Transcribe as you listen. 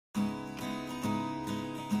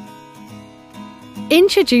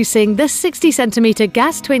Introducing the 60cm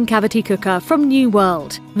gas twin cavity cooker from New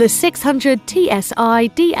World, the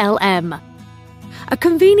 600TSIDLm. A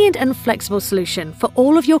convenient and flexible solution for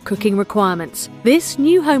all of your cooking requirements. This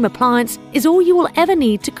new home appliance is all you will ever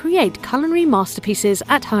need to create culinary masterpieces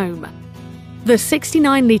at home. The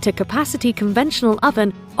 69-litre capacity conventional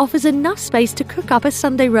oven offers enough space to cook up a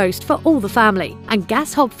Sunday roast for all the family, and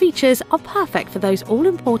gas hob features are perfect for those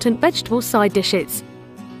all-important vegetable side dishes.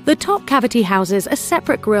 The top cavity houses a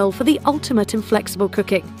separate grill for the ultimate in flexible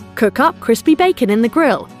cooking. Cook up crispy bacon in the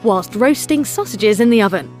grill whilst roasting sausages in the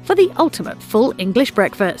oven for the ultimate full English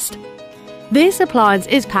breakfast. This appliance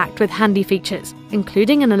is packed with handy features,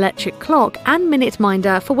 including an electric clock and minute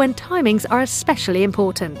minder for when timings are especially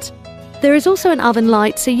important. There is also an oven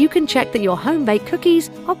light so you can check that your home-baked cookies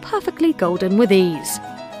are perfectly golden with ease.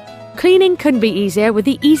 Cleaning couldn't be easier with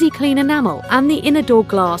the Easy Clean enamel, and the inner door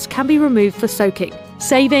glass can be removed for soaking,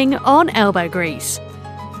 saving on elbow grease.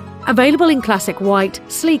 Available in classic white,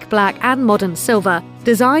 sleek black and modern silver,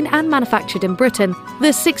 designed and manufactured in Britain, the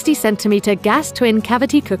 60cm gas twin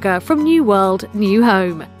cavity cooker from New World, New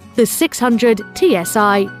Home, the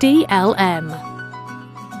 600TSIDLm.